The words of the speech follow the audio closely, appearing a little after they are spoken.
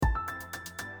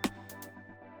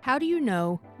How do you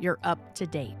know you're up to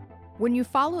date? When you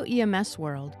follow EMS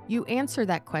World, you answer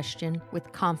that question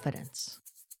with confidence.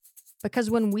 Because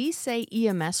when we say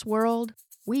EMS World,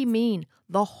 we mean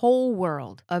the whole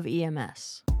world of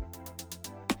EMS.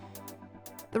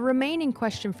 The remaining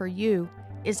question for you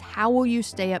is, how will you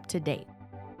stay up to date?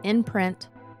 In print,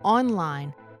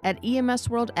 online, at EMS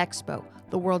World Expo,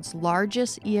 the world's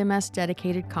largest EMS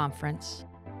dedicated conference,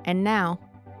 and now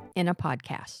in a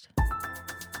podcast.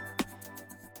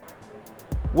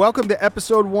 Welcome to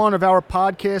episode 1 of our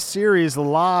podcast series,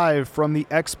 live from the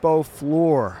expo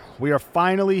floor. We are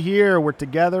finally here. We're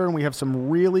together, and we have some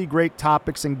really great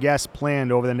topics and guests planned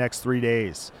over the next 3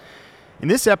 days. In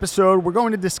this episode, we're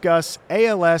going to discuss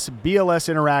ALS, BLS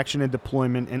interaction and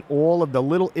deployment and all of the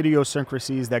little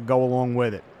idiosyncrasies that go along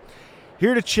with it.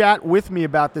 Here to chat with me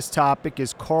about this topic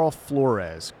is Carl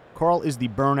Flores. Carl is the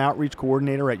Burn Outreach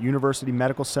Coordinator at University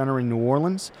Medical Center in New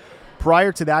Orleans.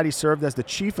 Prior to that, he served as the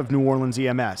Chief of New Orleans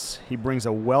EMS. He brings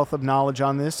a wealth of knowledge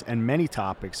on this and many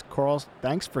topics. Carl,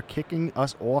 thanks for kicking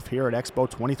us off here at Expo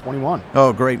 2021.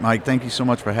 Oh, great, Mike. Thank you so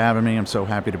much for having me. I'm so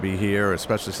happy to be here,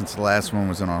 especially since the last one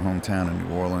was in our hometown in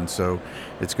New Orleans. So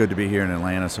it's good to be here in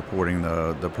Atlanta supporting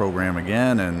the program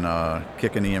again and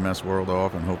kicking EMS World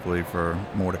off, and hopefully for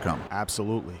more to come.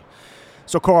 Absolutely.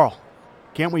 So, Carl,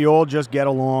 can't we all just get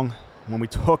along when we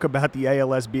talk about the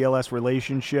ALS-BLS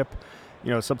relationship? You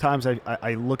know, sometimes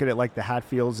I look at it like the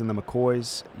Hatfields and the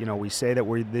McCoys. You know, we say that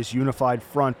we're this unified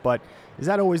front, but is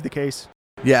that always the case?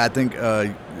 Yeah, I think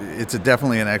it's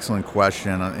definitely an excellent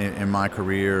question. In my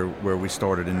career, where we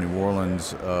started in New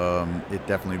Orleans, it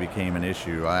definitely became an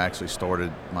issue. I actually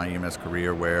started my EMS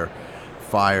career where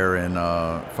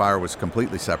fire was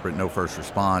completely separate, no first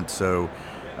response. So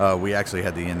we actually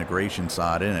had the integration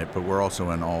side in it, but we're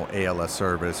also in all ALS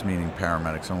service, meaning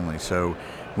paramedics only. So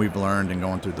we've learned and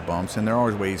going through the bumps, and there are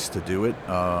always ways to do it.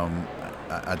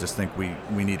 I just think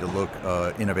we need to look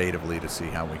innovatively to see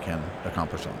how we can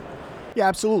accomplish that. Yeah,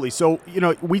 absolutely. So, you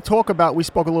know, we spoke a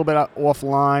little bit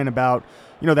offline about,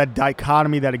 you know, that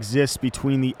dichotomy that exists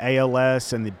between the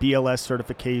ALS and the BLS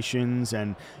certifications,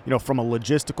 and, you know, from a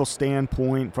logistical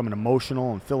standpoint, from an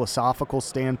emotional and philosophical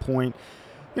standpoint.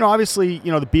 You know, obviously,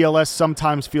 you know, the BLS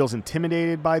sometimes feels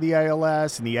intimidated by the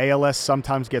ALS, and the ALS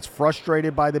sometimes gets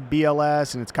frustrated by the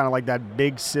BLS, and it's kind of like that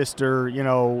big sister, you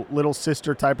know, little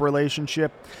sister type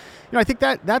relationship. You know, I think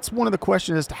that's one of the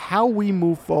questions as to how we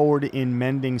move forward in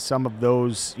mending some of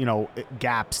those, you know,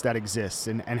 gaps that exist,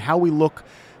 and how we look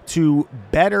to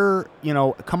better, you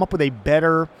know, come up with a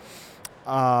better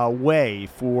way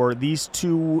for these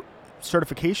two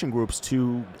certification groups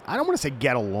to, I don't want to say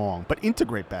get along, but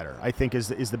integrate better, I think is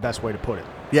the best way to put it.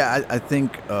 Yeah, I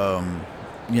think,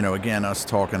 you know, again, us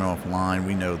talking offline,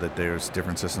 we know that there's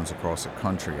different systems across the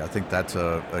country. I think that's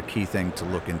a key thing to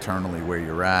look internally where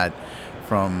you're at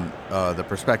from the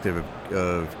perspective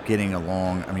of getting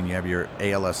along. I mean, you have your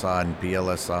ALS side and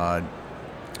BLS side,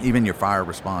 even your fire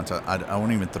response. I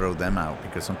won't even throw them out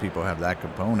because some people have that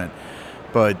component.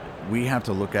 But we have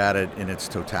to look at it in its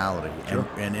totality. Sure.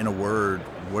 And in a word,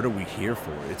 what are we here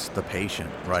for? It's the patient,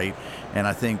 right? And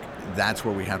I think that's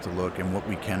where we have to look and what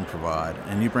we can provide.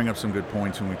 And you bring up some good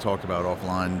points when we talked about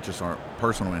offline, just our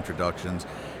personal introductions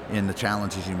in the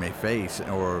challenges you may face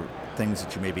or things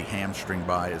that you may be hamstringed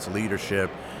by as leadership,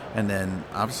 and then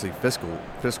obviously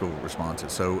fiscal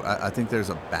responses. So I think there's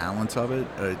a balance of it.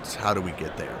 It's how do we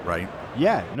get there, right?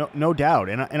 Yeah, no doubt.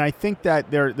 And I think that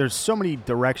there's so many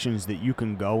directions that you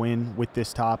can go in with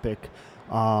this topic.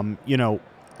 You know,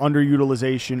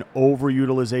 underutilization,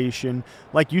 overutilization,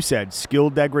 like you said, skill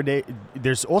degradation.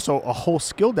 There's also a whole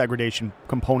skill degradation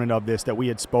component of this that we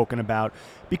had spoken about,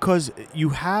 because you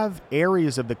have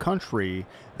areas of the country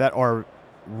that are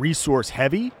resource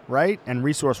heavy, right, and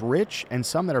resource rich, and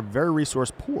some that are very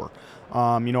resource poor.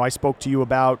 You know, I spoke to you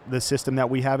about the system that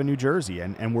we have in New Jersey,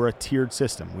 and we're a tiered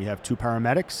system. We have 2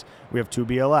 paramedics, we have 2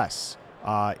 BLS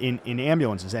in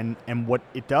ambulances, and what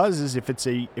it does is if it's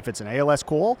an ALS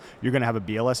call, you're going to have a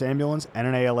BLS ambulance and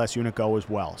an ALS unit go as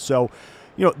well. So,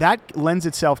 you know, that lends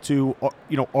itself to,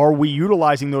 you know, are we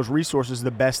utilizing those resources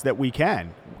the best that we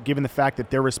can, given the fact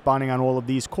that they're responding on all of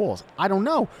these calls? I don't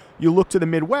know. You look to the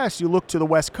Midwest, you look to the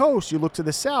West Coast, you look to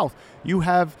the South, you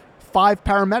have 5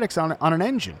 paramedics on an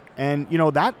engine. And, you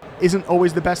know, that isn't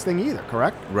always the best thing either,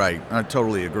 correct? Right. I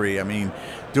totally agree. I mean,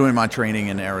 doing my training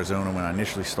in Arizona when I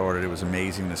initially started, it was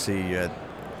amazing to see you had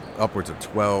upwards of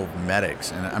 12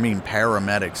 medics. And I mean,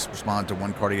 paramedics respond to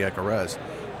 1 cardiac arrest.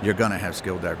 You're going to have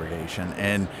skill degradation.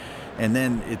 And And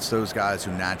then it's those guys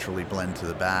who naturally blend to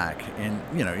the back. And,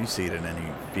 you see it in any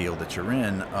field that you're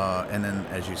in. And then,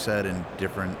 as you said, in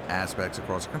different aspects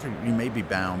across the country, you may be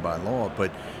bound by law.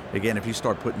 But again, if you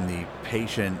start putting the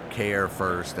patient care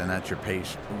first, and that's your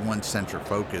one central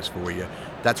focus for you,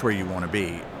 that's where you want to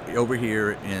be. Over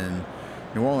here in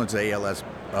New Orleans, ALS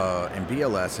and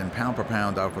BLS, and pound per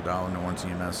pound, dollar for dollar, New Orleans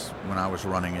EMS, when I was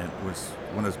running it, was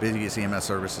one of the busiest EMS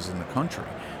services in the country.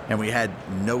 And we had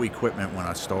no equipment when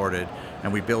I started,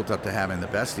 and we built up to having the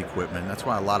best equipment. That's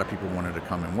why a lot of people wanted to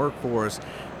come and work for us.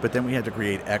 But then we had to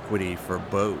create equity for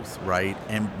both, right?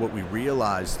 And what we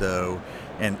realized, though,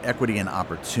 and equity and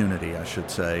opportunity, I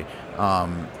should say,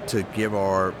 to give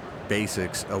our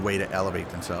basics a way to elevate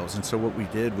themselves. And so what we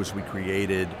did was we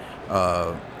created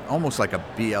almost like a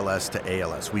BLS to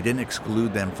ALS. We didn't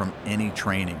exclude them from any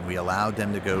training. We allowed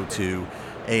them to go to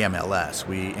AMLS.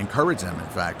 We encouraged them, in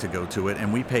fact, to go to it,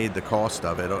 and we paid the cost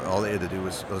of it. All they had to do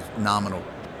was a nominal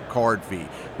card fee.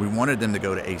 We wanted them to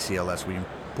go to ACLS. We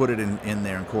put it in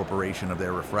their incorporation of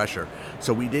their refresher.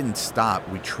 So we didn't stop.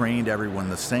 We trained everyone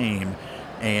the same,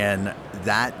 and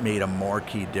that made a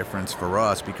marquee difference for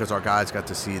us because our guys got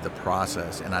to see the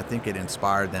process, and I think it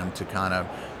inspired them to kind of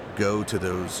go to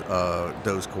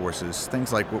those courses.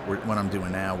 Things like what I'm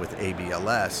doing now with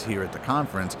ABLS here at the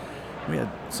conference. We had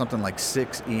something like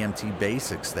 6 EMT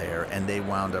basics there, and they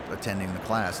wound up attending the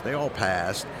class. They all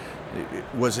passed.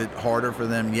 Was it harder for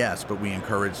them? Yes, but we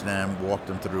encouraged them, walked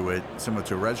them through it. Similar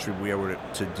to a registry, we were able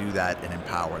to do that and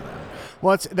empower them.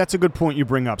 Well, that's a good point you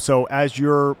bring up. So as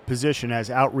your position as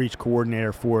outreach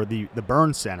coordinator for the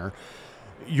Burn Center,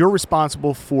 you're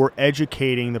responsible for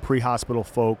educating the pre-hospital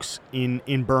folks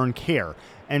in burn care.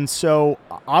 And so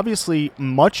obviously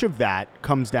much of that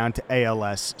comes down to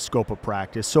ALS scope of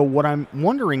practice. So what I'm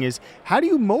wondering is, how do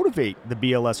you motivate the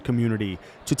BLS community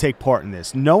to take part in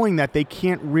this, knowing that they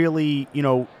can't really,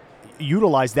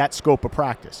 utilize that scope of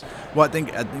practice? Well, I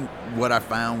think what I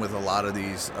found with a lot of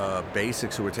these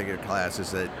basics who are taking a class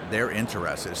is that they're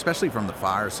interested, especially from the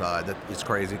fire side. That it's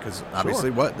crazy because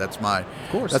obviously, Sure. that's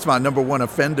my number one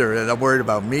offender, and I'm worried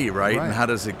about me, right? And how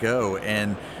does it go?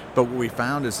 But what we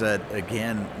found is that,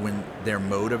 again, when they're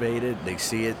motivated, they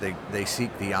see it, they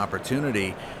seek the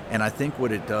opportunity, and I think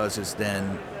what it does is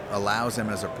then allows them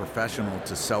as a professional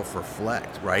to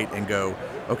self-reflect, right, and go,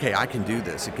 okay, I can do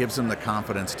this. It gives them the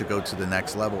confidence to go to the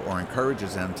next level, or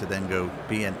encourages them to then go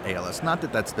be an ALS. Not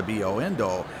that that's the be-all,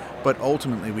 end-all, but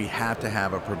ultimately we have to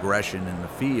have a progression in the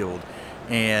field,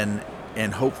 and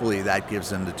hopefully that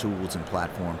gives them the tools and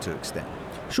platform to extend.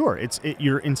 Sure,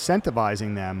 you're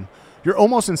incentivizing them. You're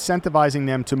almost incentivizing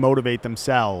them to motivate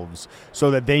themselves so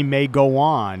that they may go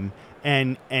on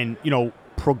and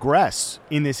progress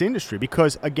in this industry.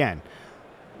 Because again,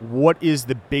 what is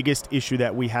the biggest issue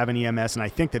that we have in EMS, and I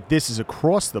think that this is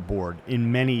across the board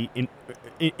in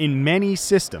many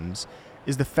systems,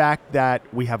 is the fact that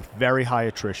we have very high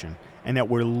attrition and that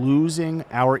we're losing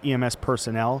our EMS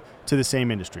personnel to the same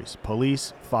industries: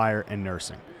 police, fire, and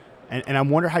nursing. And I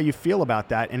wonder how you feel about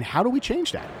that, and how do we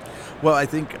change that? Well, I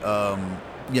think,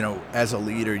 as a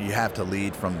leader, you have to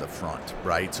lead from the front,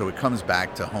 right? So it comes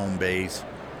back to home base,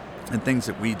 and things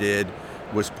that we did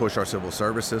was push our civil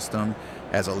service system.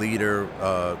 As a leader,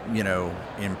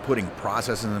 in putting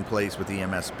processes in place with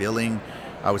EMS billing,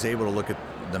 I was able to look at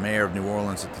the mayor of New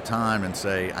Orleans at the time and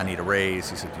say, I need a raise.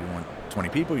 He said, do you want 20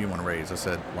 people, you want a raise? I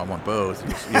said, well, I want both.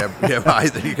 You have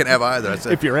either. You can have either. I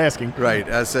said, if you're asking. Right.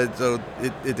 I said, so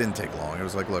it didn't take long. It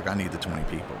was like, look, I need the 20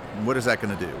 people. And what is that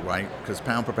going to do, right? Because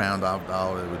pound per pound,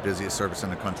 we're the busiest service in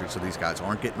the country, so these guys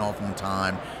aren't getting off on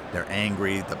time. They're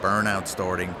angry. The burnout's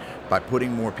starting. By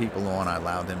putting more people on, I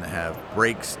allowed them to have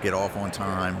breaks, get off on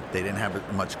time. They didn't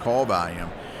have much call volume.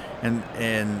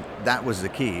 And that was the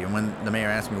key. And when the mayor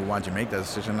asked me, well, why'd you make that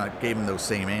decision, I gave him those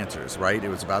same answers, right? It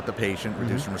was about the patient,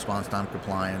 reducing response time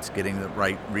compliance, getting the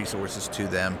right resources to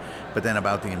them, but then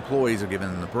about the employees of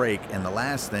giving them the break. And the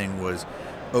last thing was,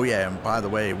 oh yeah, and by the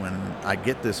way, when I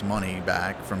get this money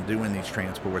back from doing these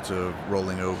transports of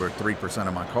rolling over 3%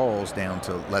 of my calls down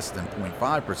to less than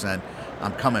 0.5%,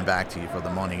 I'm coming back to you for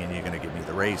the money, and you're going to give me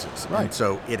the raises. Right. And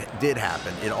so it did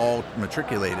happen. It all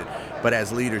matriculated. But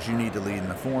as leaders, you need to lead in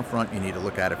the forefront. You need to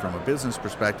look at it from a business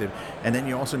perspective. And then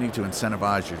you also need to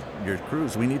incentivize your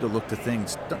crews. We need to look to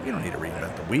things. You don't need to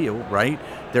reinvent the wheel, right?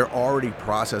 There are already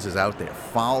processes out there.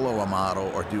 Follow a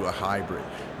model or do a hybrid.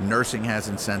 Nursing has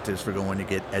incentives for going to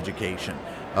get education.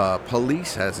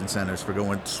 Police has incentives for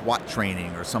going SWAT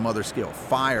training or some other skill.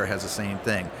 Fire has the same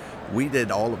thing. We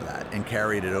did all of that and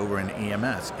carried it over in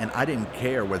EMS. And I didn't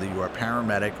care whether you were a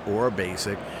paramedic or a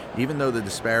basic, even though the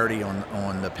disparity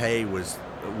on the pay was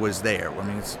was there. I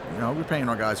mean, we're paying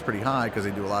our guys pretty high because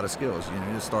they do a lot of skills.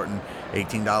 You're starting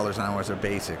 $18 an hour as a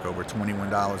basic, over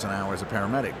 $21 an hour as a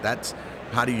paramedic. That's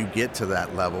how do you get to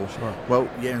that level? Sure. Well,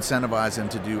 you incentivize them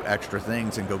to do extra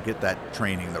things and go get that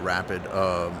training, the rapid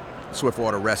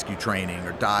swiftwater rescue training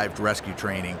or dived rescue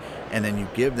training, and then you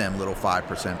give them little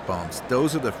 5% bumps.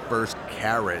 Those are the first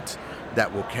carrots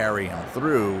that will carry them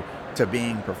through to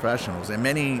being professionals. And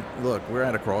many, look, we're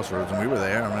at a crossroads, and we were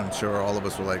there. I'm sure all of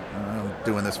us were like, I'm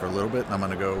doing this for a little bit, and I'm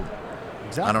going to go,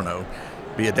 Exactly. I don't know,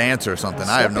 be a dancer or something.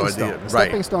 I have no idea.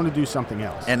 Stepping stone to do something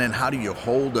else. And then how do you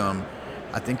hold them?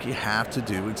 I think you have to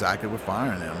do exactly what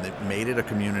firing them. It made it a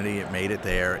community. It made it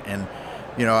there. And,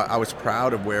 I was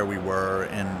proud of where we were.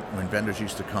 And when vendors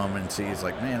used to come and see, it's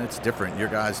like, man, it's different. Your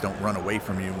guys don't run away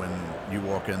from you when you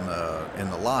walk in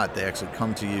the lot. They actually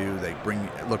come to you. They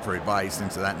look for advice,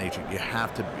 things of that nature. You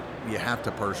have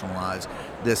to personalize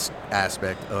this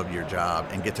aspect of your job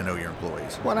and get to know your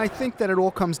employees. Well, and I think that it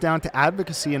all comes down to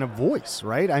advocacy and a voice,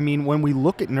 right? I mean, when we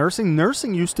look at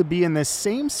nursing used to be in the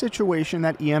same situation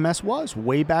that EMS was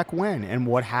way back when. And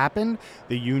what happened?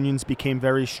 The unions became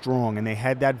very strong, and they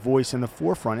had that voice in the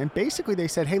forefront. And basically they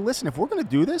said, hey, listen, if we're going to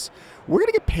do this, we're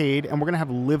going to get paid and we're going to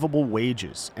have livable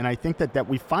wages. And I think that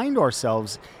we find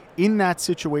ourselves in that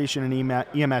situation in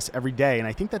EMS every day. And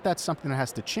I think that that's something that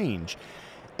has to change.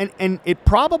 And it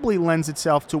probably lends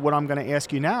itself to what I'm going to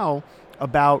ask you now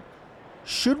about,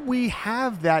 should we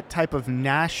have that type of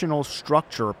national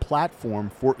structure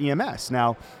platform for EMS?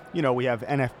 Now, we have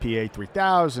NFPA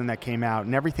 3000 that came out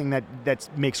and everything that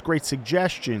makes great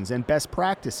suggestions and best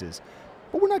practices.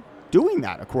 But we're not doing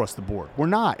that across the board. We're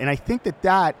not. And I think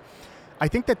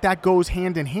that goes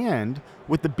hand in hand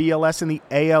with the BLS and the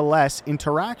ALS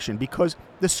interaction, because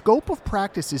the scope of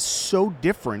practice is so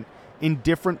different in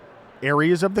different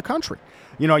areas of the country.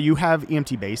 You have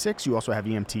EMT basics, you also have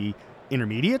EMT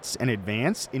intermediates and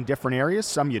advanced in different areas.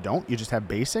 Some you don't, you just have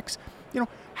basics.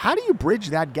 How do you bridge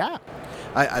that gap?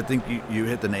 I think you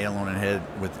hit the nail on the head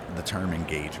with the term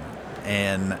engagement.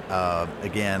 And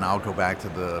again, I'll go back to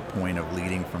the point of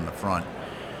leading from the front.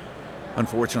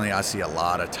 Unfortunately, I see a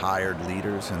lot of tired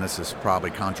leaders, and this is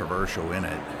probably controversial in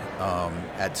it.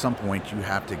 At some point, you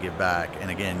have to give back.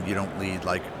 And again, you don't lead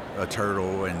like a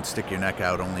turtle and stick your neck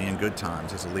out only in good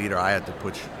times. As a leader, I had to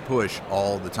push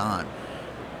all the time.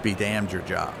 Be damned your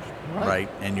job, right?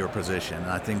 And your position.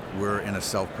 And I think we're in a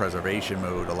self-preservation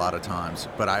mode a lot of times,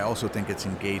 but I also think it's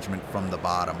engagement from the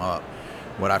bottom up.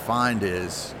 What I find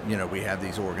is, we have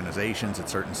these organizations at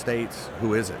certain states.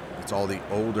 Who is it? It's all the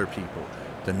older people.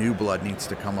 The new blood needs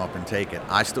to come up and take it.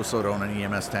 I still sit on an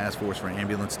EMS task force for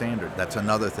ambulance standard. That's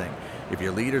another thing. If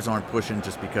your leaders aren't pushing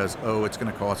just because, it's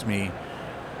going to cost me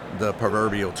the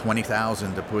proverbial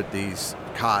 $20,000 to put these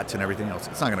cots and everything else,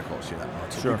 it's not going to cost you that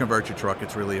much. Sure. If you convert your truck,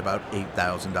 it's really about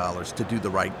 $8,000 to do the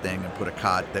right thing and put a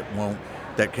cot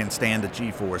that can stand the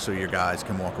G-force so your guys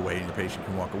can walk away and your patient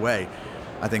can walk away.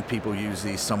 I think people use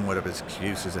these somewhat of as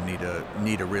excuses and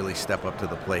need to really step up to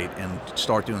the plate and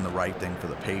start doing the right thing for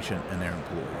the patient and their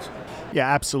employees. Yeah,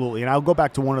 absolutely. And I'll go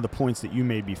back to one of the points that you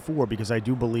made before, because I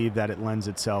do believe that it lends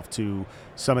itself to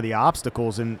some of the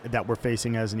obstacles that we're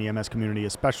facing as an EMS community,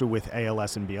 especially with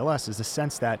ALS and BLS, is the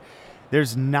sense that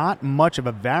there's not much of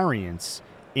a variance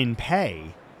in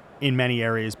pay in many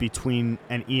areas between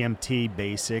an EMT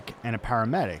basic and a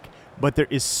paramedic. But there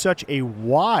is such a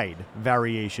wide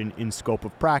variation in scope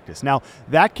of practice. Now,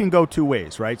 that can go two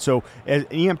ways, right? So an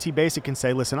EMT basic can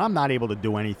say, listen, I'm not able to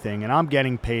do anything, and I'm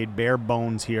getting paid bare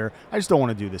bones here. I just don't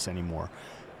want to do this anymore.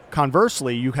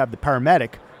 Conversely, you have the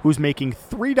paramedic who's making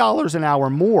 $3 an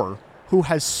hour more, who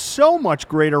has so much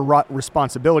greater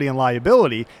responsibility and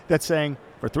liability, that's saying,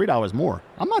 for $3 more,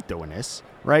 I'm not doing this,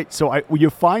 right? So you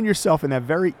find yourself in that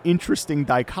very interesting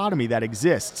dichotomy that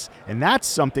exists. And that's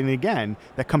something, again,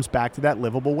 that comes back to that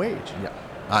livable wage. Yeah,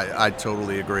 I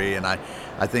totally agree. And I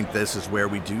think this is where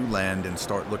we do land and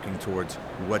start looking towards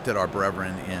what did our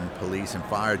brethren in police and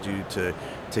fire do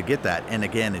to get that. And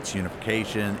again, it's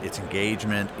unification, it's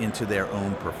engagement into their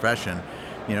own profession.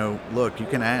 Look, you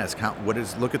can ask,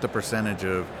 look at the percentage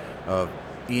of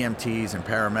EMTs and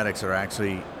paramedics that are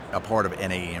actually a part of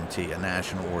NAEMT, a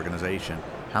national organization.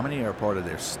 How many are part of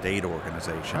their state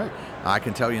organization? Right. I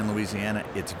can tell you in Louisiana,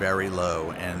 it's very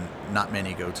low, and not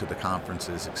many go to the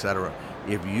conferences, etc.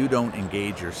 If you don't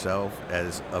engage yourself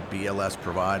as a BLS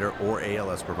provider or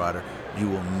ALS provider, you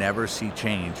will never see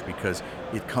change, because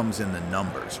it comes in the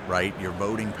numbers, right? Your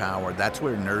voting power, that's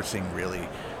where nursing really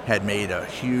had made a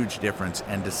huge difference.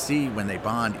 And to see when they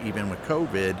bond, even with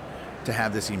COVID, to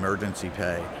have this emergency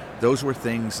pay, those were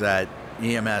things that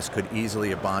EMS could easily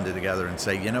have bonded together and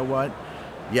say, you know what,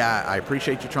 yeah, I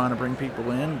appreciate you trying to bring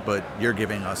people in, but you're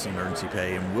giving us emergency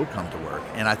pay and we'll come to work.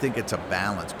 And I think it's a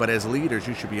balance. But as leaders,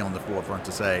 you should be on the forefront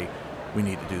to say, we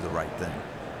need to do the right thing.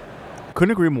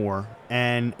 Couldn't agree more.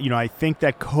 And, I think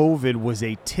that COVID was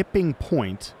a tipping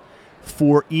point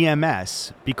for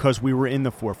EMS because we were in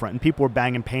the forefront and people were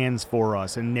banging pans for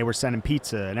us and they were sending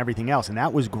pizza and everything else. And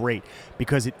that was great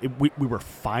because we were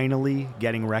finally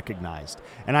getting recognized.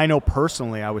 And I know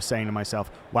personally, I was saying to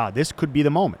myself, wow, this could be the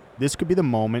moment. This could be the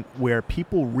moment where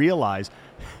people realize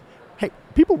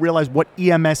what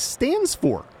EMS stands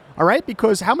for. All right,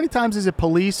 because how many times is it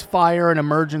police, fire, and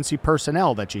emergency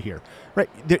personnel that you hear? Right,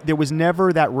 there was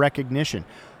never that recognition.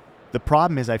 The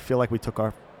problem is I feel like we took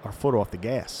our foot off the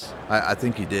gas. I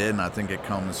think you did, and I think it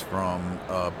comes from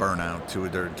burnout to a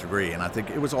degree, and I think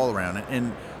it was all around it.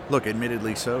 And look,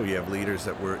 admittedly so, you have leaders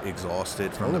that were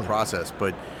exhausted from the process,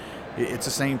 but it's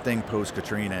the same thing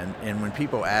post-Katrina. And when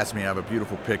people ask me, I have a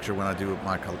beautiful picture when I do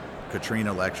my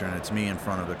Katrina lecture, and it's me in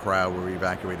front of the crowd where we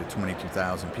evacuated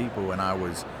 22,000 people, and I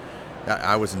was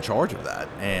in charge of that.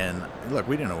 And look,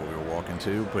 we didn't know what we were walking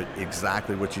to, but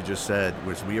exactly what you just said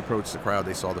was we approached the crowd,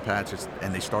 they saw the patches,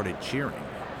 and they started cheering.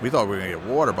 We thought we were going to get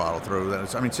a water bottle thrown at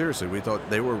us. I mean, seriously, we thought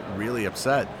they were really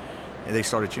upset. And they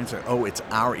started cheering, saying, oh, it's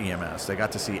our EMS. They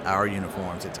got to see our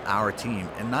uniforms. It's our team,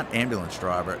 and not ambulance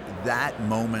driver. That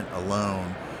moment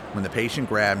alone, when the patient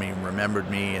grabbed me and remembered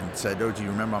me and said, oh, do you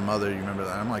remember my mother? You remember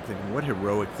that? I'm like thinking, what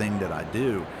heroic thing did I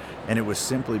do? And it was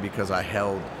simply because I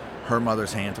held her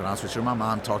mother's hand to an hospital. My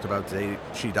mom talked about the day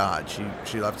she died.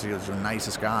 She left. She was the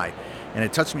nicest guy. And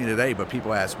it touched me today, but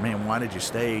people ask, man, why did you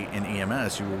stay in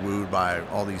EMS? You were wooed by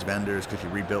all these vendors because you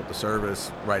rebuilt the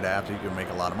service right after. You could make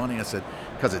a lot of money. I said,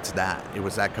 because it's that. It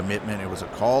was that commitment. It was a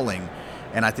calling.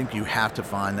 And I think you have to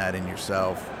find that in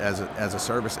yourself as a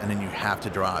service, and then you have to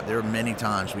drive. There are many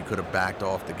times we could have backed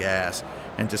off the gas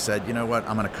and just said, you know what,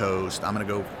 I'm going to coast. I'm going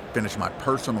to go finish my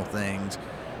personal things.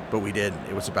 But we didn't.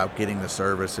 It was about getting the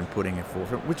service and putting it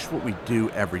forward, which is what we do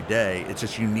every day. It's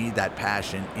just you need that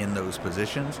passion in those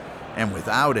positions. And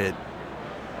without it,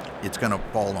 it's going to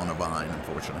fall on a vine,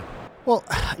 unfortunately. Well,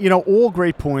 all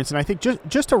great points. And I think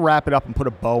just to wrap it up and put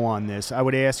a bow on this, I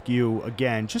would ask you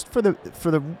again, just for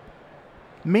the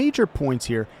major points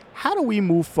here, how do we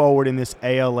move forward in this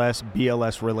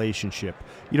ALS-BLS relationship?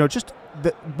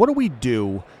 What do we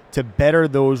do to better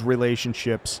those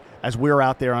relationships as we're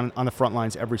out there on the front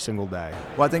lines every single day?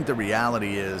 Well, I think the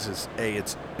reality is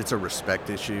it's a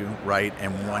respect issue, right?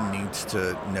 And one needs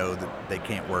to know that they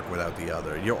can't work without the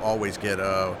other. You'll always get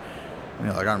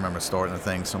like I remember starting the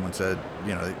thing, someone said,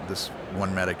 this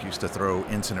one medic used to throw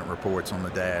incident reports on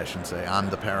the dash and say, I'm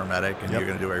the paramedic and you're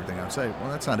going to do everything I say. Well,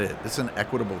 that's not it. It's an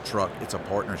equitable truck. It's a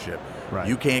partnership. Right.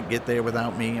 You can't get there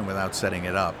without me and without setting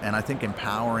it up. And I think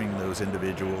empowering those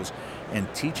individuals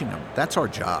and teaching them, that's our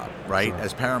job, right? Sure.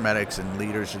 As paramedics and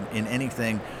leaders in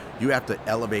anything, you have to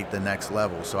elevate the next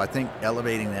level. So I think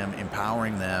elevating them,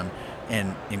 empowering them,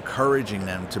 and encouraging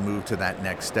them to move to that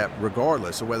next step,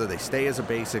 regardless of whether they stay as a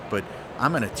basic, but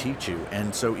I'm going to teach you.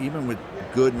 And so even with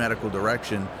good medical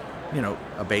direction,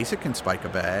 a basic can spike a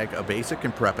bag, a basic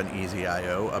can prep an easy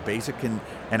IO, a basic can,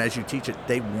 and as you teach it,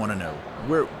 they want to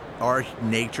know. Our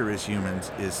nature as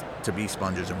humans is to be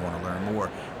sponges and want to learn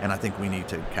more, and I think we need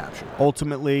to capture that.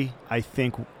 Ultimately, I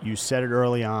think you said it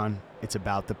early on, it's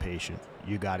about the patient.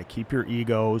 You got to keep your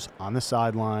egos on the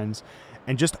sidelines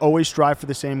and just always strive for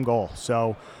the same goal.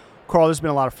 So, Carl, this has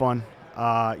been a lot of fun.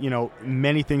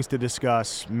 Many things to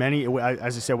discuss.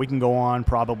 As I said, we can go on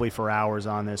probably for hours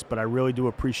on this, but I really do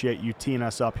appreciate you teeing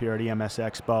us up here at EMS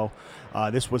Expo.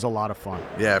 This was a lot of fun.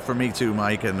 Yeah, for me too,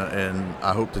 Mike, and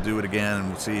I hope to do it again, and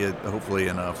we'll see it hopefully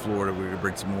in Florida. We can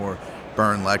bring some more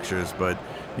burn lectures, but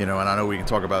and I know we can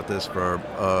talk about this for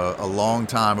a long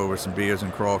time over some beers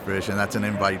and crawfish, and that's an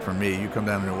invite from me. You come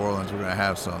down to New Orleans, we're going to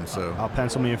have some. So I'll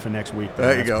pencil me in for next week.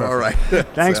 There you go. Perfect. All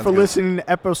right. Thanks for listening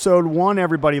to episode 1,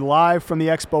 everybody, live from the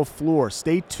Expo floor.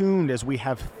 Stay tuned as we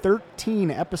have 13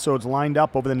 episodes lined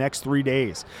up over the next 3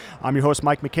 days. I'm your host,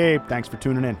 Mike McCabe. Thanks for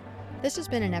tuning in. This has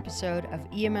been an episode of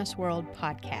EMS World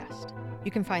Podcast.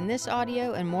 You can find this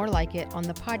audio and more like it on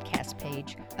the podcast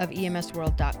page of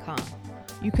emsworld.com.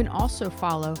 You can also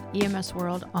follow EMS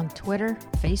World on Twitter,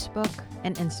 Facebook,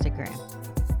 and Instagram.